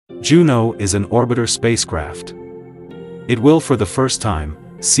Juno is an orbiter spacecraft. It will for the first time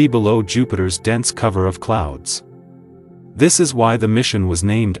see below Jupiter's dense cover of clouds. This is why the mission was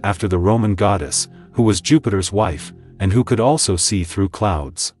named after the Roman goddess, who was Jupiter's wife, and who could also see through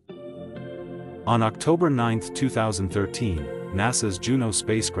clouds. On October 9, 2013, NASA's Juno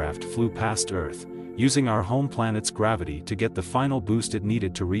spacecraft flew past Earth, using our home planet's gravity to get the final boost it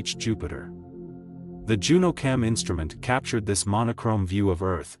needed to reach Jupiter. The JunoCam instrument captured this monochrome view of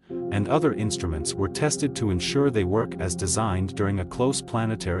Earth, and other instruments were tested to ensure they work as designed during a close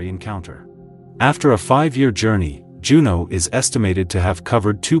planetary encounter. After a 5-year journey, Juno is estimated to have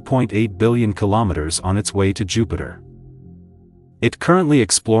covered 2.8 billion kilometers on its way to Jupiter. It's currently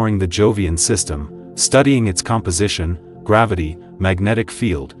exploring the Jovian system, studying its composition, gravity, magnetic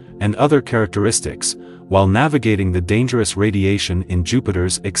field, and other characteristics, while navigating the dangerous radiation in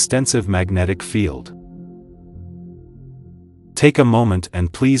Jupiter's extensive magnetic field. Take a moment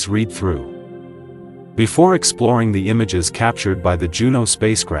and please read through. Before exploring the images captured by the Juno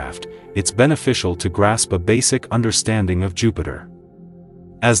spacecraft, it's beneficial to grasp a basic understanding of Jupiter.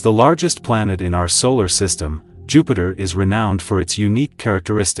 As the largest planet in our solar system, Jupiter is renowned for its unique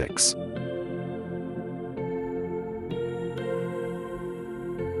characteristics.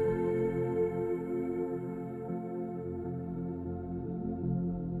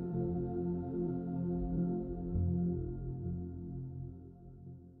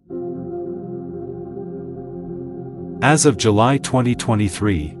 As of July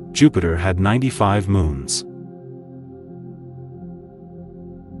 2023, Jupiter had 95 moons.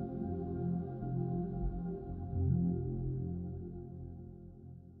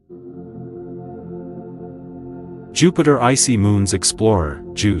 Jupiter Icy Moons Explorer,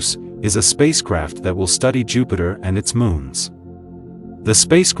 JUICE, is a spacecraft that will study Jupiter and its moons. The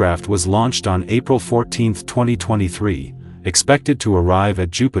spacecraft was launched on April 14, 2023, expected to arrive at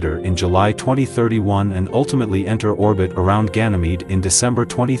Jupiter in July 2031 and ultimately enter orbit around Ganymede in December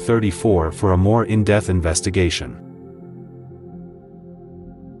 2034 for a more in-depth investigation.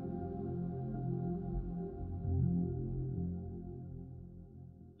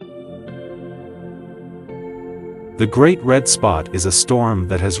 The Great Red Spot is a storm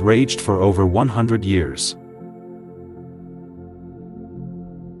that has raged for over 100 years.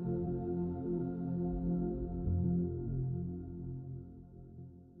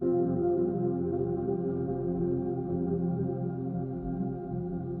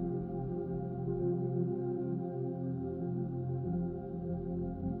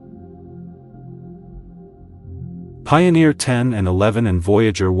 Pioneer 10 and 11 and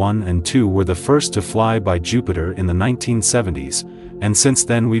Voyager 1 and 2 were the first to fly by Jupiter in the 1970s, and since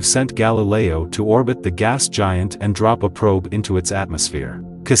then we've sent Galileo to orbit the gas giant and drop a probe into its atmosphere.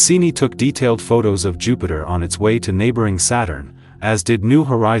 Cassini took detailed photos of Jupiter on its way to neighboring Saturn, as did New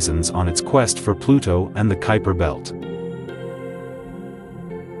Horizons on its quest for Pluto and the Kuiper Belt.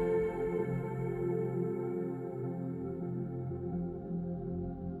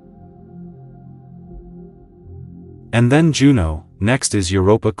 And then Juno, next is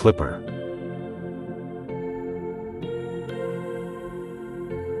Europa Clipper.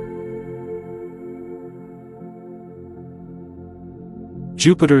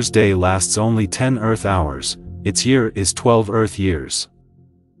 Jupiter's day lasts only 10 Earth hours, its year is 12 Earth years.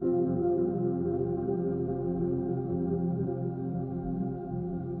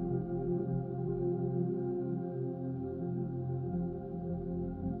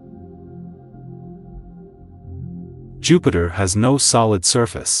 Jupiter has no solid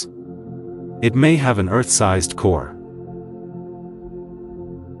surface. It may have an Earth-sized core.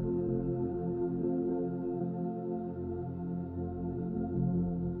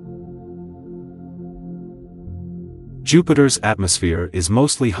 Jupiter's atmosphere is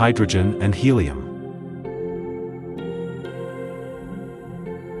mostly hydrogen and helium.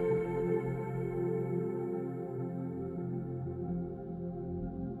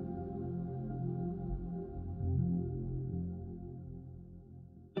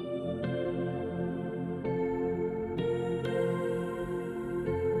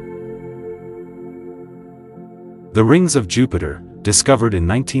 The rings of Jupiter, discovered in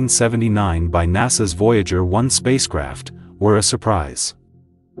 1979 by NASA's Voyager 1 spacecraft, were a surprise.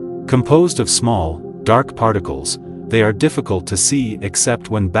 Composed of small, dark particles, they are difficult to see except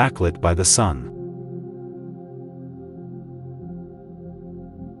when backlit by the sun.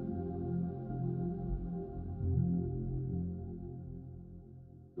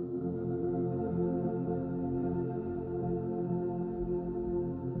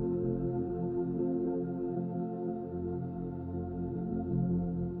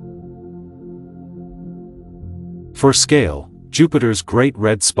 For scale, Jupiter's Great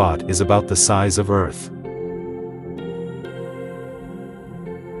Red Spot is about the size of Earth.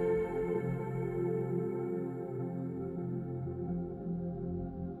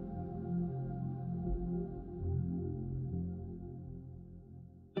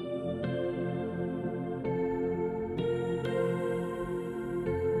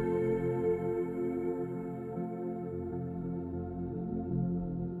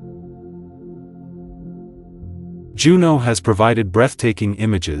 Juno has provided breathtaking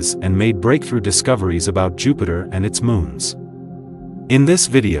images and made breakthrough discoveries about Jupiter and its moons. In this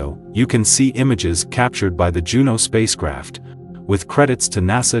video, you can see images captured by the Juno spacecraft, with credits to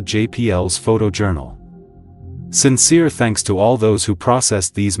NASA JPL's photojournal. Sincere thanks to all those who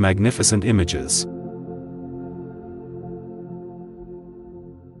processed these magnificent images.